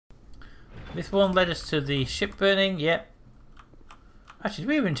This one led us to the ship burning. Yep. Actually, did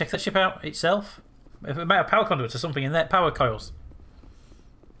we even check that ship out itself? If it might have power conduits or something in there, power coils.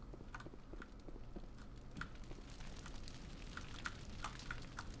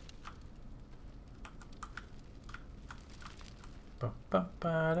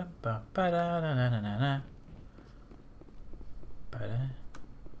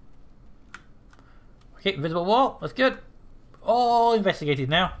 Okay, invisible wall. That's good. All investigated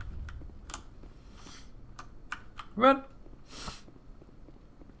now. Run.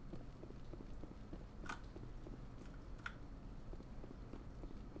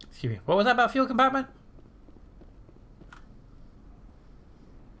 Excuse me. What was that about fuel compartment?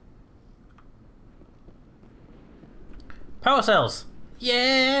 Power cells.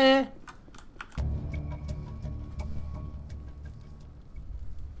 Yeah.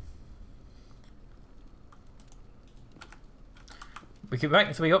 We get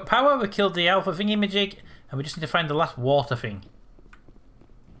back, so we got power, we killed the alpha thingy majig, and we just need to find the last water thing.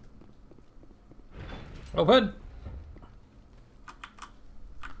 Open!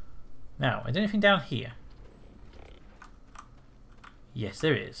 Now, is there anything down here? Yes,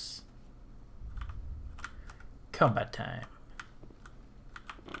 there is. Combat time.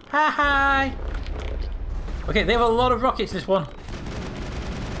 Hi! Okay, they have a lot of rockets, this one.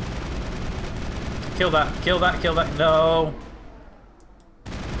 Kill that, kill that, kill that. No!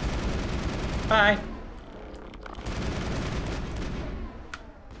 Bye.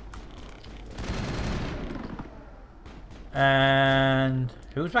 And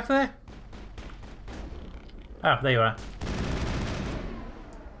who's back there? Oh, there you are.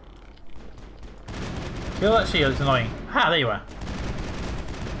 Kill that shield, it's annoying. Ah, there you are.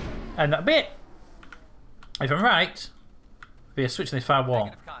 And that bit, if I'm right, be a switch in this far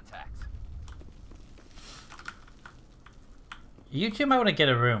wall. You two might want to get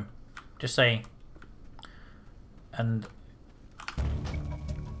a room. Just saying. And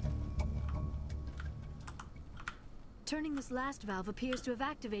turning this last valve appears to have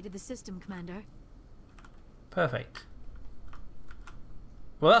activated the system, Commander. Perfect.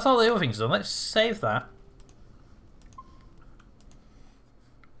 Well, that's all the other things done. Let's save that.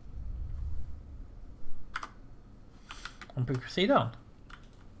 And we proceed on.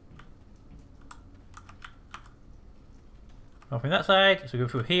 Off on that side, so we go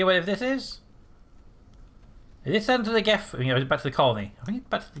through here, whatever this is. Is this down to the Geth thing, or is it back to the colony? I think it's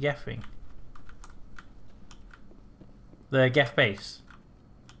back to the Geth thing. The Geth base.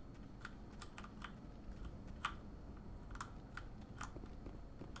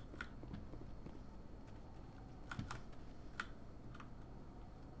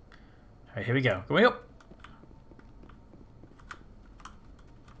 Alright, here we go. Going up.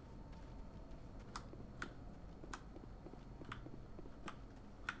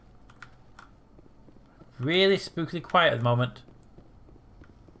 Really spookily quiet at the moment.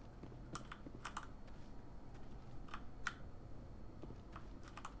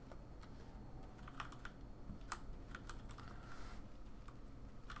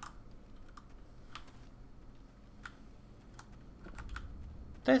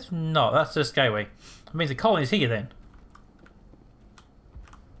 That's not. That's the Skyway. That means the colony's here then.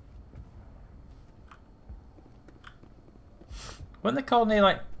 Wasn't the colony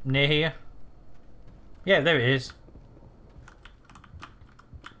like near here? Yeah, there it is.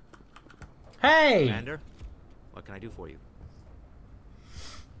 Hey! Commander, what can I do for you?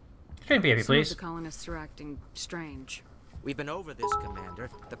 Train behavior, please. Some of the colonists are acting strange. We've been over this, Commander.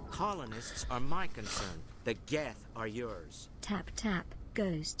 The colonists are my concern. The Geth are yours. Tap tap,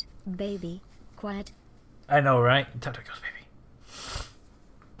 ghost, baby, quiet. I know, right? Tap tap ghost, baby.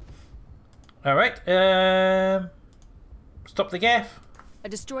 Alright, stop the Geth. I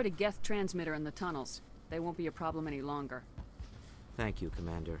destroyed a Geth transmitter in the tunnels. They won't be a problem any longer. Thank you,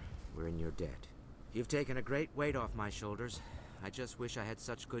 Commander. We're in your debt. You've taken a great weight off my shoulders. I just wish I had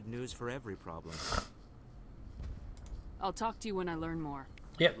such good news for every problem. I'll talk to you when I learn more.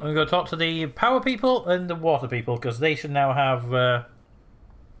 Yep, I'm going to go talk to the power people and the water people, because they should now have... well,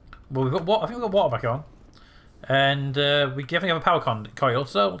 we've got water, I think we've got water back on. And we definitely have a power coil,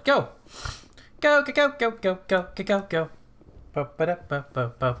 so go! Go, go, go, go, go, go, go, go, go.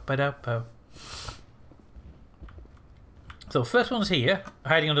 Ba-ba-da-ba-ba-ba-ba-da-ba. So first one's here,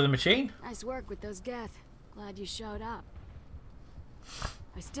 hiding under the machine. Nice work with those Geth. Glad you showed up.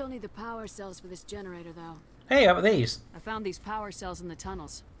 I still need the power cells for this generator, though. Hey, how about these? I found these power cells in the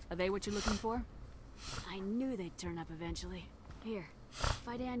tunnels. Are they what you're looking for? I knew they'd turn up eventually. Here,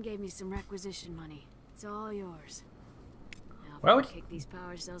 Fidan gave me some requisition money. It's all yours. Now, if Well, I kick these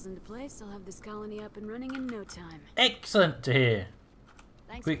power cells into place, I'll have this colony up and running in no time. Excellent to hear.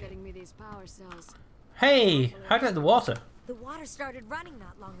 Thanks for getting me these power cells. Hey, how did the water? The water started running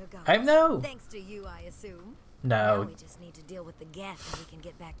not long ago. I know. Thanks to you, I assume. No. Now we just need to deal with the Geth and we can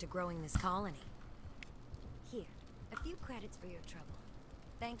get back to growing this colony. Here, a few credits for your trouble.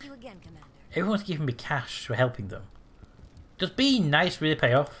 Thank you again, Commander. Everyone's giving me cash for helping them. Does being nice really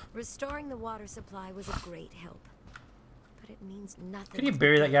pay off? Restoring the water supply was a great help. But it means nothing. Could you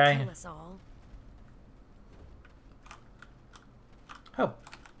bury that guy? Kill us all. Oh.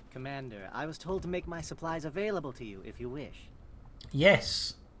 Commander, I was told to make my supplies available to you if you wish.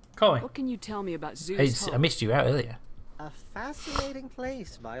 Yes. Call me. What can you tell me about Zeus? I missed you out earlier. A fascinating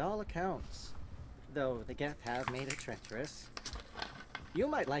place by all accounts. Though the Geth have made it treacherous. You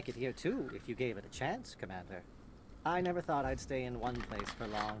might like it here too if you gave it a chance, Commander. I never thought I'd stay in one place for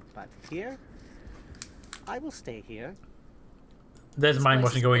long, but here, I will stay here. There's mind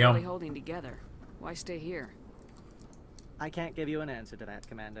washing going on. Holding together. Why stay here? I can't give you an answer to that,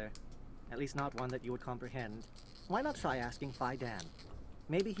 Commander. At least not one that you would comprehend. Why not try asking Fidan?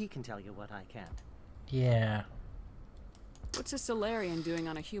 Maybe he can tell you what I can't. Yeah. What's a Solarian doing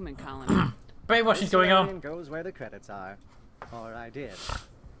on a human colony? Brainwashing's going on. Goes where the credits are. Or I did.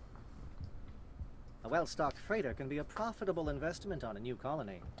 A well-stocked freighter can be a profitable investment on a new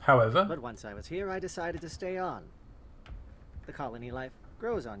colony. However. But once I was here, I decided to stay on. The colony life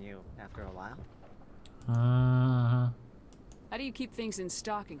grows on you after a while. How do you keep things in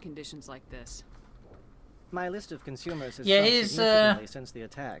stock in conditions like this? My list of consumers has yeah, shrunk significantly since the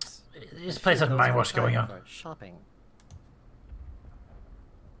attacks. This place has mind wash going on. For shopping.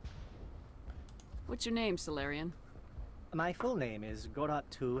 What's your name, Solarian? My full name is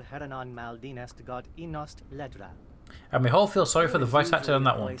Gorat-tu Heranon Maldinest God Inost Ledra. And we all feel sorry for the voice actor on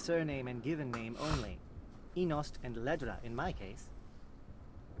that one. Surname and given name only. Inost and Ledra in my case.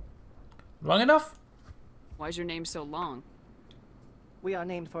 Long enough? Why's your name so long? We are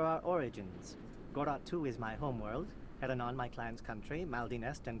named for our origins. Gorat-tu is my homeworld, Heranon my clan's country,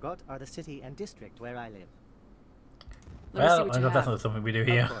 Maldinest and Got are the city and district where I live. Well, that's not something we do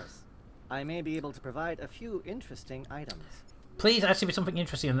here. Of course. I may be able to provide a few interesting items. Please actually be something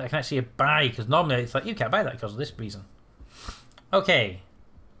interesting that I can actually buy, because normally it's like, you can't buy that because of this reason. Okay.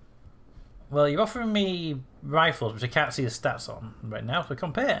 Well, you're offering me rifles, which I can't see the stats on right now, so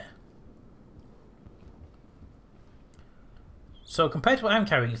compare. So compared to what I'm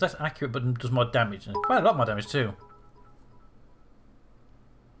carrying, it's less accurate but does more damage, and quite a lot more damage too.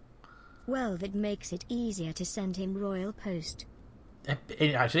 Well, that makes it easier to send him royal post.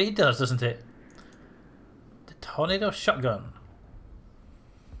 Actually, it does, doesn't it? The tornado shotgun.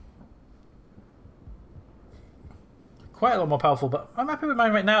 Quite a lot more powerful, but I'm happy with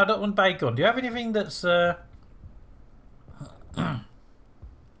mine right now. I don't want to buy a gun. Do you have anything that's... What's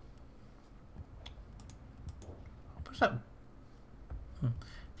that?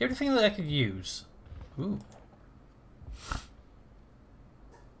 Do you have anything that I could use? Ooh.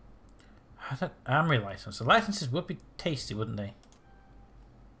 Armory license. The licenses would be tasty, wouldn't they?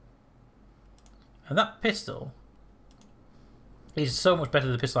 And that pistol is so much better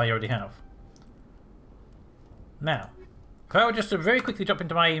than the pistol I already have. Now, if I would just very quickly drop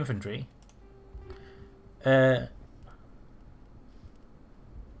into my inventory.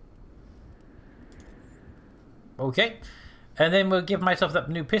 Okay. And then we'll give myself that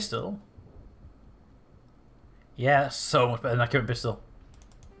new pistol. Yeah, that's so much better than that current pistol.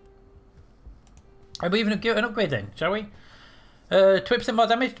 And we even give an upgrade then, shall we? 20% more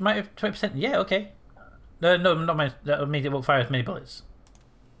damage? Might have 20%. Yeah, okay. No, not mine. That means it won't fire as many bullets.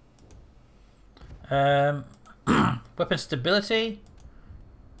 Weapon stability.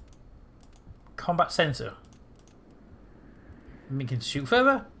 Combat sensor. We can shoot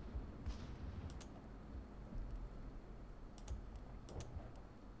further.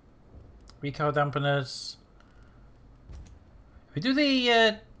 Recoil dampeners. If we do the...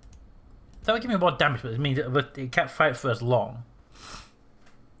 that would give me more damage, but it means it can't fight for as long.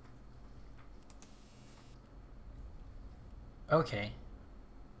 Okay.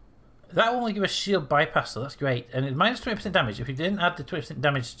 That one will give us shield bypass, so that's great. And it's minus 20% damage. If you didn't add the 20%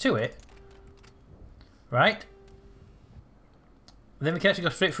 damage to it, right? Then we can actually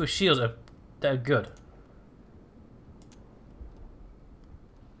go straight through shields that are good.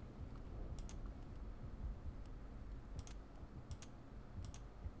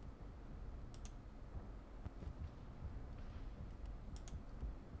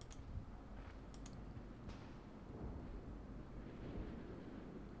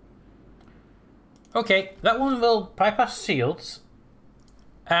 Okay, that one will bypass shields,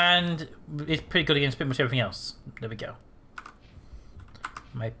 and it's pretty good against pretty much everything else. There we go.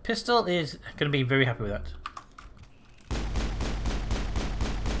 My pistol is going to be very happy with that.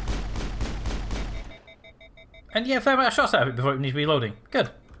 And yeah, fair amount of shots out of it before it needs reloading. Good.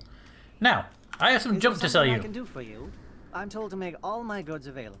 Now, I have some junk to sell you. I can do for you. I'm told to make all my goods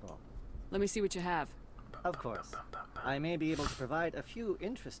available. Let me see what you have. Of course. I may be able to provide a few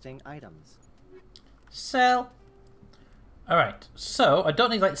interesting items. Sell. Alright, so I don't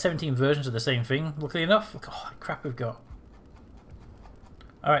need like 17 versions of the same thing, luckily enough. Look at all that crap we've got.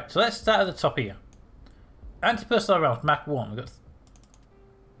 Alright, so let's start at the top here. Anti-personnel rounds, Mach 1. We've got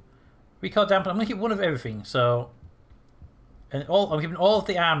recoil dampen. I'm going to keep one of everything, so... And I'm keeping all of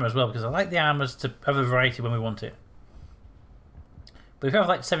the armour as well, because I like the armours to have a variety when we want it. But if I have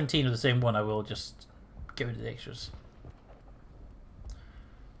like 17 of the same one, I will just get rid of the extras.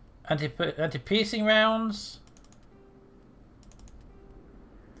 Anti-piercing rounds.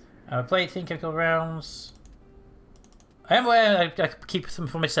 Plating, chemical rounds. I am aware I keep some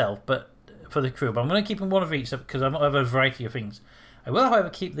for myself, but for the crew. But I'm going to keep them one of each because I might have a variety of things. I will, however,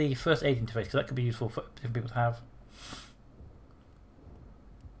 keep the first aid interface because that could be useful for different people to have.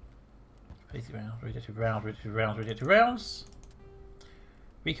 Radiative rounds.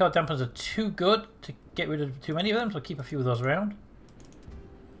 Recoil dampers are too good to get rid of too many of them, so I'll keep a few of those around.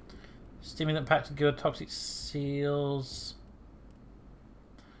 Stimulant packs are good. Toxic seals.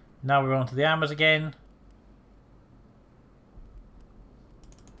 Now we're on to the armors again.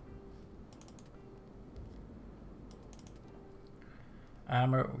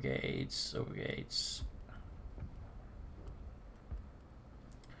 Armor, overgates.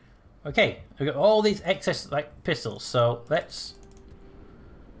 Okay, we've got all these excess like pistols, so let's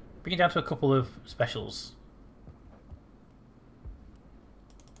bring it down to a couple of specials.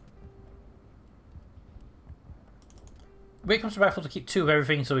 When it comes to rifles, we'll keep 2 of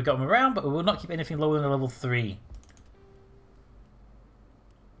everything, so we've got them around, but we will not keep anything lower than a level 3.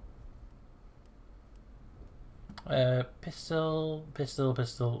 Pistol.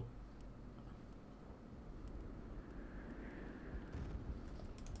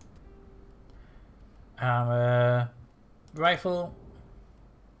 Rifle.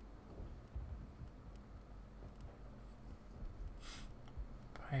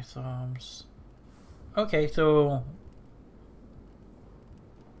 Pythons. Okay, so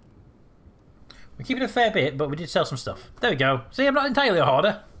we're keeping a fair bit, but we did sell some stuff. There we go. See, I'm not entirely a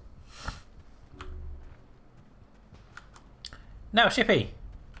hoarder. Now, Shippy.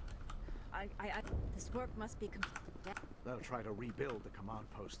 This work must be complete. They'll try to rebuild the command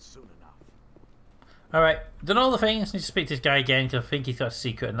post soon enough. Alright, done all the things. Need to speak to this guy again because I think he's got a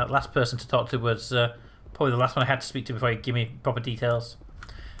secret, and that last person to talk to was probably the last one I had to speak to before he gave me proper details.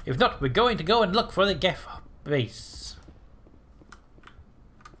 If not, we're going to go and look for the Geth base.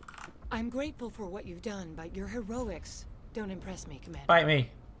 I'm grateful for what you've done, but your heroics don't impress me, Commander. Bite me.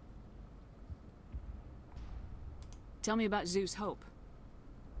 Tell me about Zeus Hope.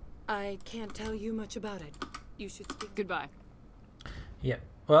 I can't tell you much about it. You should speak. Goodbye. Yep.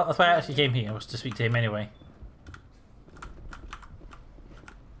 Well, that's why I actually came here, was to speak to him anyway.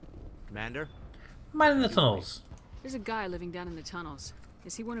 Commander? Man in the tunnels. There's a guy living down in the tunnels.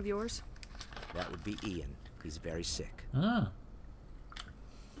 Is he one of yours? That would be Ian. He's very sick. Ah.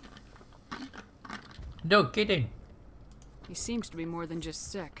 No kidding. He seems to be more than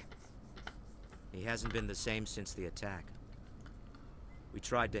just sick. He hasn't been the same since the attack. We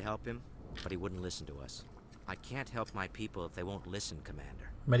tried to help him, but he wouldn't listen to us. I can't help my people if they won't listen, Commander.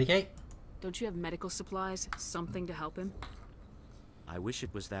 Medicate? Don't you have medical supplies? Something to help him? I wish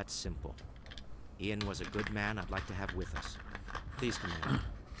it was that simple. Ian was a good man I'd like to have with us. Please, Commander.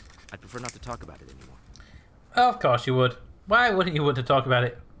 I'd prefer not to talk about it anymore. Of course you would. Why wouldn't you want to talk about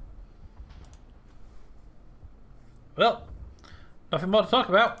it? Well, nothing more to talk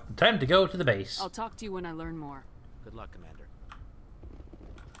about. Time to go to the base. I'll talk to you when I learn more. Good luck, Commander.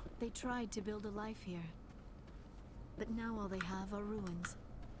 They tried to build a life here, but now all they have are ruins.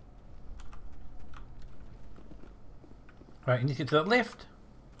 Right, you need to get to that lift,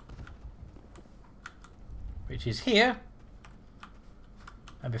 which is here.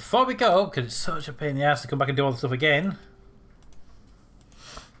 And before we go, because it's such a pain in the ass to come back and do all the stuff again.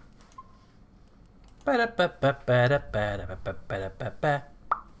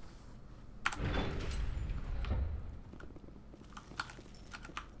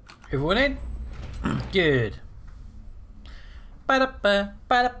 Everyone in? Good. Watch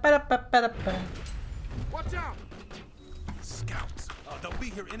out! Scouts. They'll be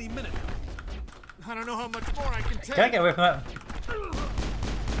here any minute. I don't know how much more I can take. Can I get away from that?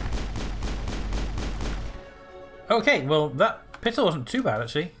 Okay, well that pistol wasn't too bad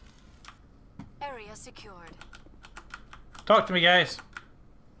actually. Area secured. Talk to me, guys.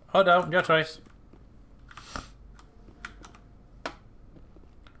 Oh no, your choice.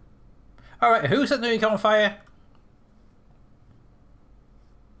 Alright, who set the nuke on fire?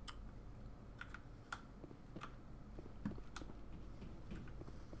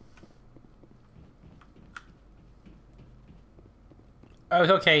 Oh,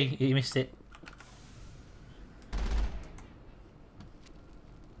 it's okay. You missed it.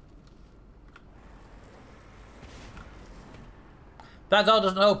 That door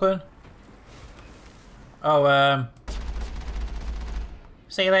doesn't open. Oh,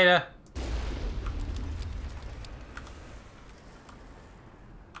 see you later.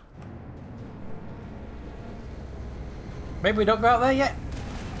 Maybe we don't go out there yet.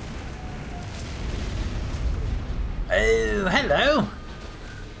 Oh, hello.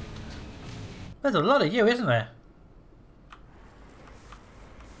 There's a lot of you, isn't there?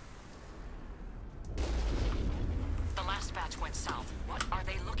 The last batch went south. What are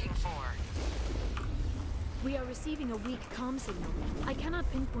they looking for? We are receiving a weak comm signal. I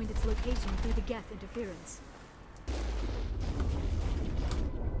cannot pinpoint its location through the Geth interference.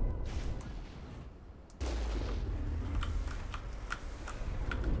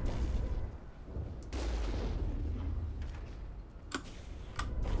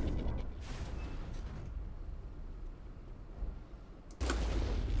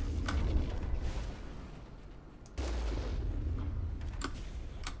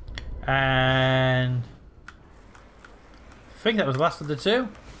 And I think that was the last of the two.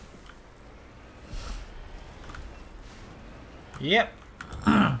 Yep.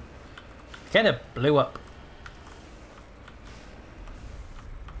 Kind of blew up.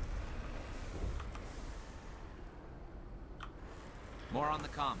 More on the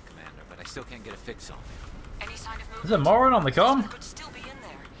comm, Commander, but I still can't get a fix on it. Any sign of movement? There's a moron on the comm. Could still be in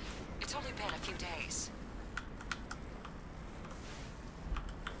there. It's only been a few days.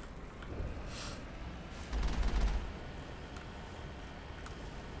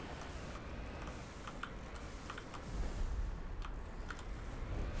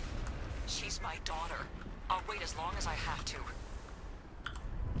 She's my daughter. I'll wait as long as I have to.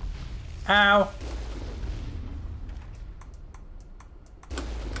 Ow.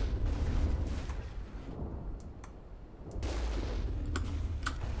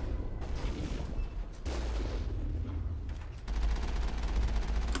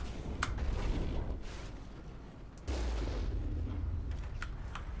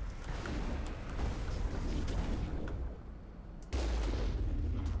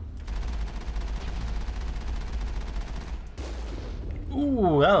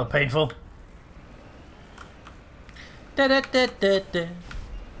 Ooh, that was painful. Da da da da da.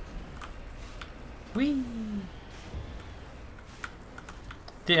 Whee.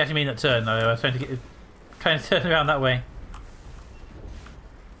 Didn't actually mean that turn though. I was trying to turn around that way.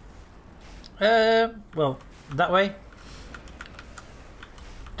 Well, that way.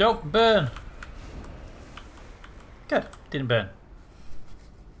 Don't burn. Good, didn't burn.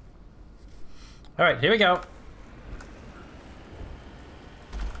 All right, here we go.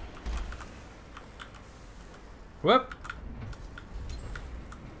 Whoop.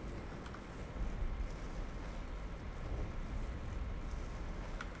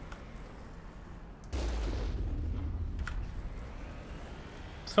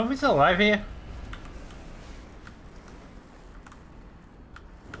 Somebody's still alive here?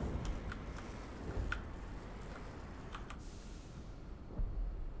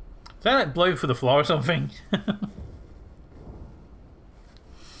 Is that like blowing through the floor or something?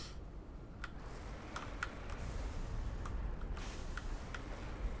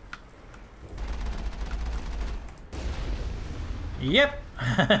 Yep.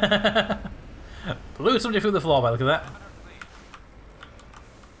 Blew somebody through the floor by the look of that.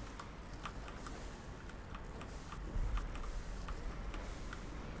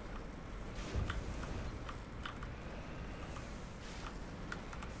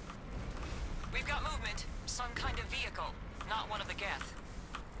 We've got movement. Some kind of vehicle. Not one of the Geth.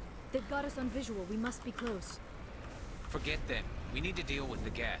 They've got us on visual. We must be close. Forget them. We need to deal with the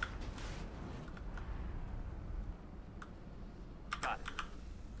Geth.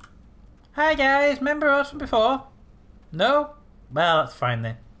 Hi guys, remember us from before? No? Well, that's fine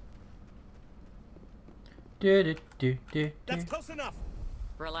then. That's close enough.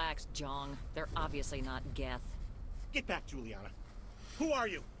 Relax, Jong. They're obviously not Geth. Get back, Juliana. Who are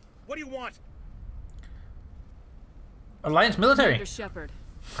you? What do you want? Alliance military. Commander Shepard,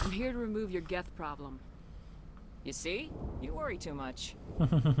 I'm here to remove your Geth problem. You see? You worry too much.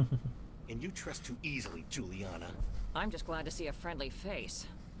 And you trust too easily, Juliana. I'm just glad to see a friendly face.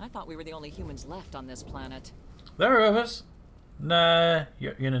 I thought we were the only humans left on this planet. There are others. Nah,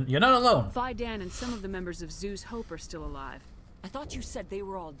 you're not alone. Fidan and some of the members of Zoo's Hope are still alive. I thought you said they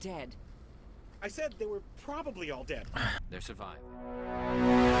were all dead. I said they were probably all dead. They're surviving.